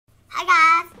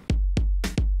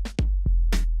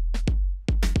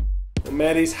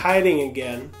Maddie's hiding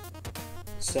again.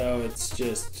 So it's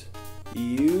just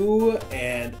you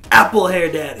and Apple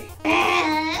Hair Daddy.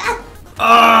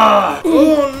 Ah!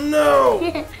 Oh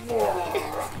no!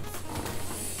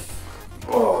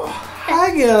 Oh,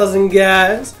 hi girls and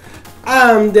guys.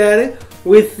 I'm Daddy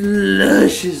with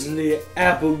lusciously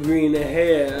apple green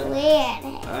hair.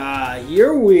 Weird.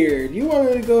 You're weird. You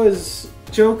wanted to go as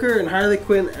Joker and Harley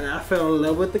Quinn, and I fell in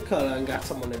love with the color and got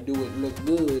someone to do it look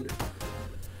good.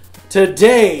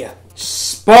 Today,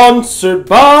 sponsored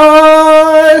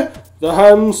by the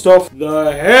hand stuff.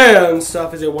 The hand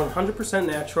stuff is a 100%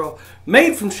 natural,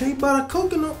 made from shea butter,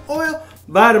 coconut oil,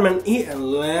 vitamin E, and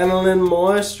lanolin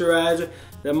moisturizer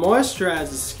that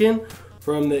moisturizes skin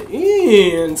from the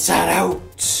inside out.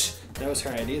 That was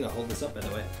her idea to hold this up, by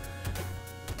the way.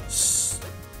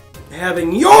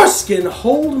 Having your skin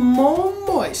hold more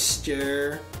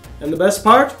moisture. And the best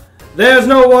part? There's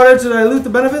no water to dilute the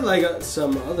benefit like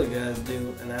some other guys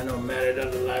do. And I know Maddie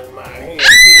doesn't like my hands.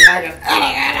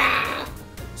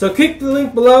 So click the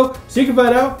link below so you can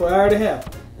find out what I already have.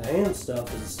 The hand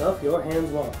stuff is the stuff your hands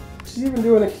want. She's even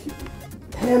doing a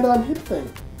hand on hip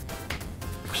thing.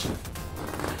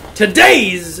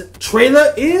 Today's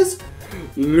trailer is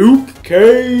Luke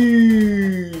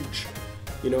Cage.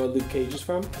 You know what Luke Cage is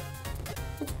from?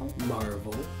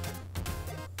 Marvel,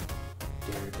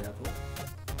 Daredevil,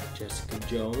 Jessica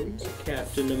Jones,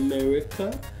 Captain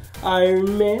America,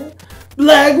 Iron Man,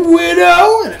 Black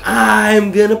Widow, and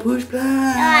I'm gonna push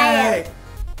play.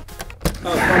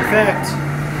 Oh, fun fact.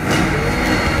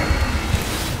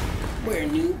 Wear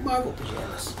new Marvel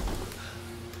pajamas.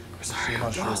 I'm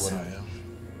not sure what I am.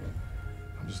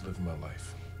 I'm just living my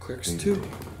life. Clerks 2.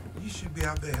 You should be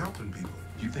out there helping people.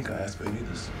 You think I asked for any of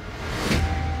this?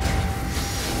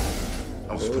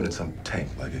 I was put in some tank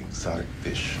like an exotic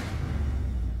fish.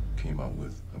 Came out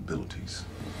with abilities.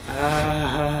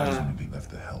 I just want to be left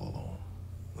the hell alone.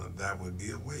 Well, that would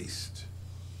be a waste.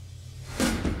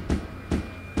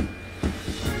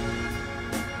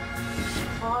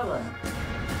 Harlem,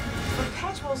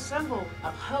 perpetual symbol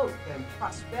of hope and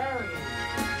prosperity.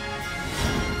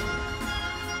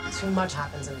 Too much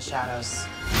happens in the shadows.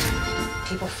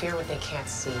 People fear what they can't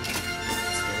see.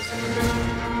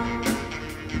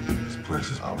 This place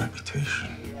is our reputation,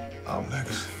 our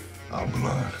legacy, our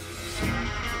blood.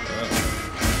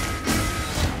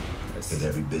 And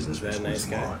every business That was nice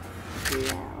guy. smart.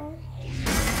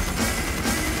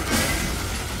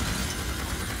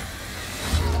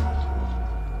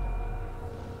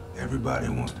 Everybody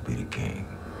wants to be the king.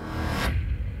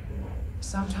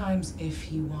 Sometimes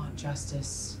if you want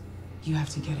justice, you have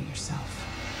to get it yourself.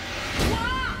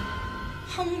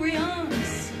 Hungry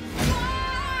arms.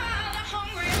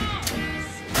 Hungry arms.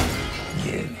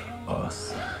 Give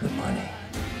us the money.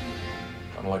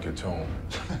 I don't like your tone.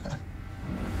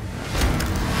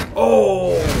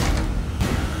 Oh!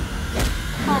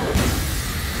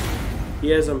 He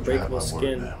has unbreakable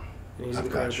skin, and he's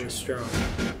incredibly strong.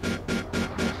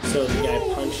 So the guy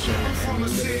punched him, and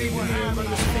literally him in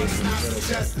his face and his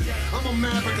little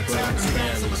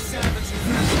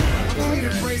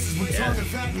Yeah.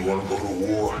 You want to go to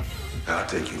war? I'll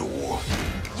take you to war.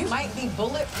 You might be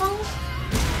bulletproof,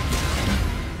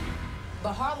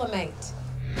 but Harlem ain't.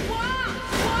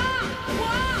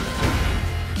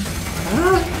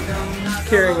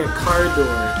 carrying a car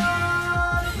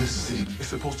door. This city is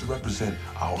supposed to represent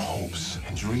our hopes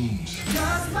and dreams. You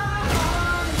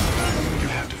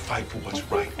have to fight for what's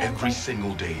right every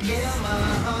single day.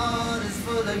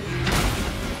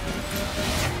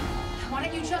 Why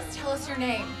don't you just tell us your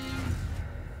name?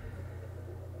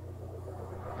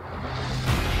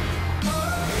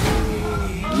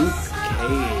 Luke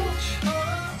Cage.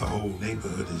 The whole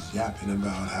neighborhood is yapping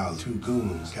about how two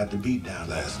goons got the beat down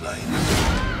last night.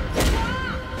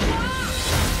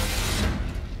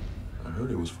 I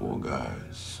heard it was 4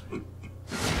 guys.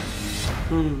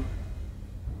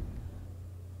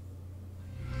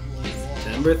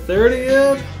 September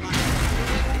 30th.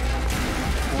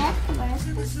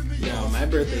 No, my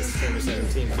birthday is September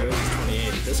 17th. Yours is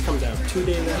 28th. This comes out 2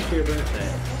 days after your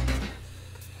birthday.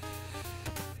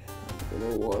 I'm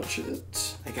gonna watch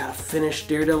it. I gotta finish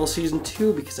Daredevil Season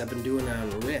 2 because I've been doing it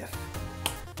on Riff.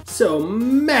 So,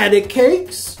 Maddie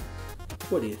Cakes,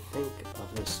 what do you think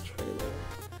of this trailer?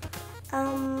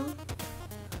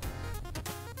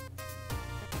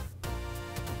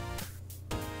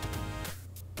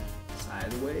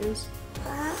 Sideways?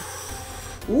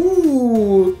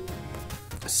 Ooh!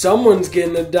 Someone's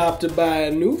getting adopted by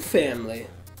a new family.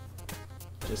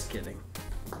 Just kidding.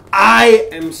 I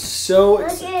am so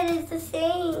excited. Look at it, it's the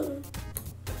same.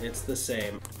 It's the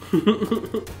same.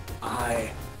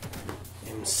 I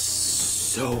am so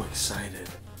so excited.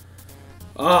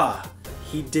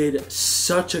 He did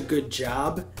such a good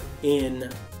job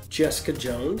in Jessica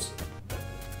Jones.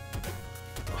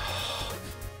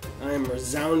 I am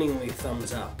resoundingly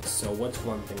thumbs up. So what's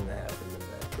one thing that happened in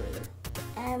that trailer?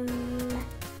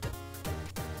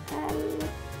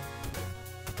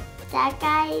 That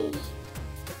guy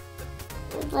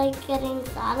was like getting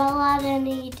shot a lot and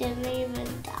he didn't even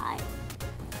die.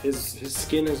 His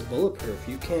skin is bulletproof.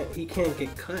 He can't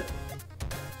get cut.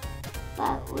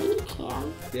 But we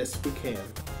can. Yes, we can.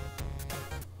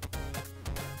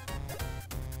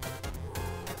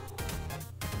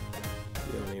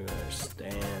 You don't even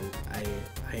understand. I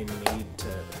need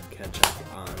to catch up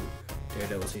on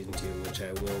Daredevil Season 2, which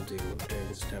I will do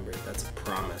during September. That's a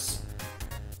promise.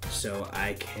 So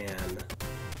I can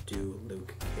do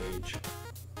Luke Cage.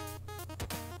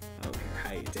 I don't care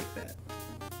how you take that.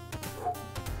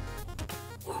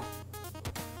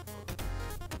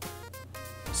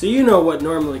 So you know what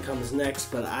normally comes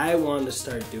next, but I wanted to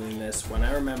start doing this when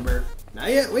I remember. Not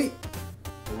yet, wait.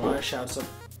 I want to shout some.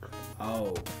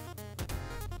 Oh.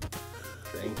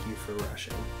 Thank you for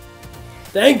rushing.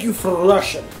 Thank you for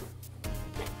rushing.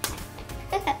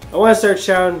 I want to start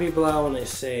shouting people out when they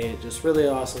say just really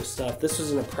awesome stuff. This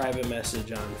was in a private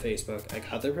message on Facebook. I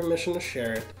got their permission to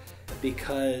share it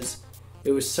because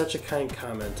it was such a kind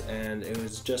comment and it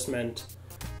was just meant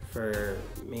for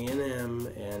me and him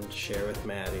and share with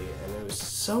Maddie, and it was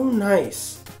so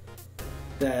nice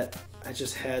that I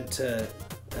just had to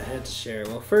share.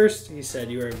 Well, first he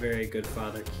said, "You are a very good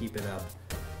father. Keep it up."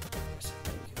 I said,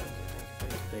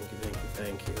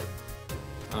 thank you.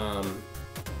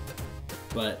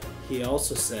 But he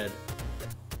also said,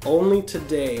 "Only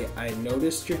today I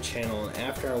noticed your channel, and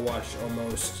after I watched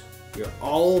almost your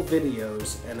all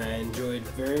videos, and I enjoyed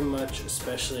very much,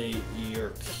 especially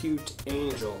your cute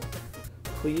angel.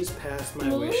 Please pass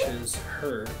my wishes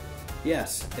her,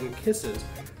 yes, and kisses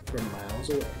from miles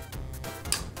away.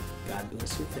 God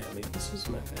bless your family." This is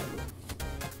my family.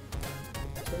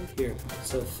 Right here.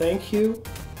 So thank you,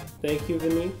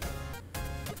 Vinny.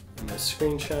 I'm gonna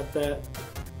screenshot that.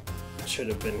 It should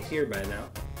have been here by now.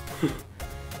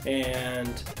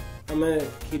 And I'm gonna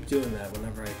keep doing that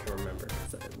whenever I can remember.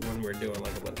 When we're doing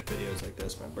like a bunch of videos like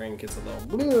this, my brain gets a little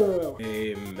blue.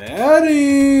 Hey,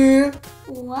 Maddie!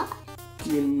 What?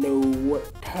 Do you know what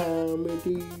time it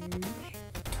is?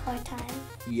 Toy time.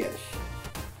 Yes.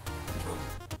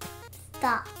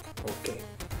 Stop. Okay.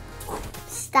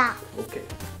 Stop. Okay.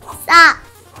 Stop.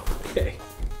 Okay.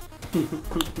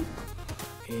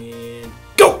 And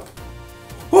go!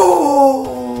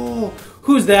 Oh!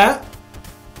 Who's that?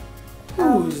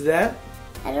 Who's that?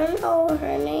 I don't know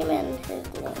her name and his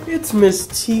name. It's Miss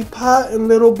Teapot and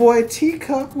little boy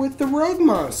Teacup with the rug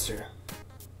monster.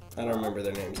 I don't remember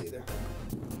their names either.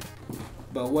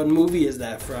 But what movie is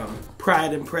that from?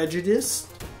 Pride and Prejudice?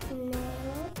 No.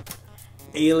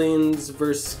 Aliens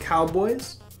vs.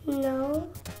 Cowboys? No.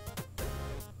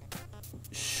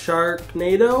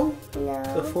 Sharknado? No.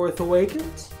 The Fourth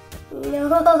Awakens? No.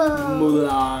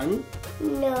 Mulan?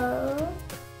 No.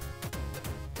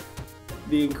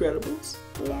 The Incredibles?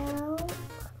 No.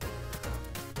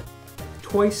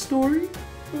 Toy Story?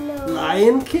 No.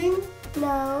 Lion King?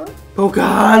 No.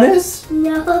 Pocahontas?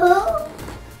 No.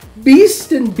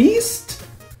 Beast and Beast?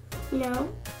 No.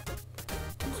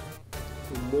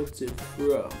 What's it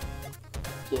from?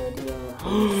 Beauty.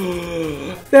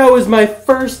 That was my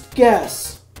first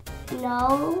guess.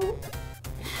 No.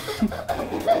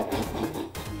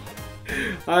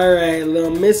 Alright,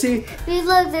 little Missy. Please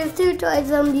look, there's two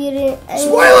toys on Beauty.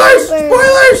 Spoilers!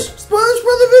 Spoilers! Spoilers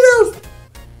for the videos!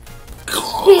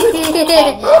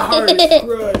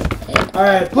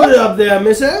 Alright, put it up there,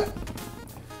 Missy.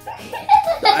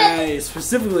 I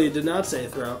specifically did not say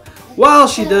throw. While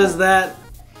she does that,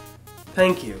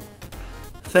 thank you.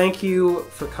 Thank you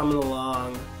for coming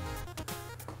along.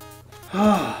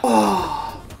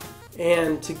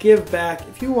 And to give back,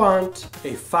 if you want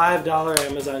a $5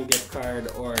 Amazon gift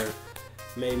card, or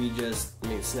maybe just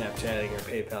me Snapchatting or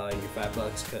PayPaling you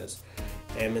 $5 because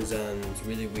Amazon's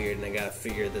really weird and I gotta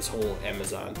figure this whole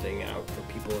Amazon thing out for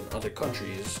people in other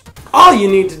countries. All you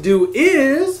need to do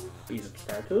is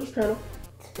subscribe to this channel.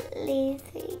 Please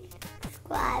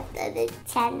subscribe to the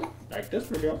channel. Like this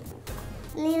video.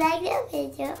 Please like the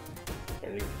video.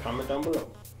 And leave a comment down below.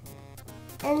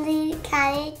 And leave a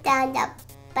comment down the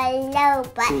below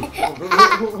button.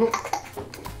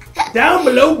 Down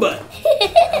below button.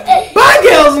 Bye,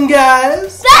 girls and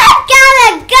guys.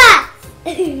 Bye,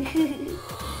 guys.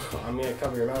 I'm gonna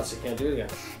cover your mouth so you can't do it again.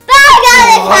 Bye,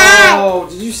 guys. Oh,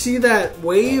 did you see that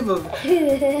wave of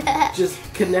just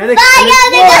kinetic?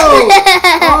 Whoa!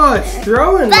 Oh, it's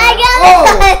throwing.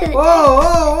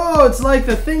 Whoa! It's like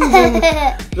the things in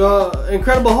the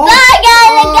Incredible Hulk. Bye,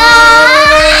 guys.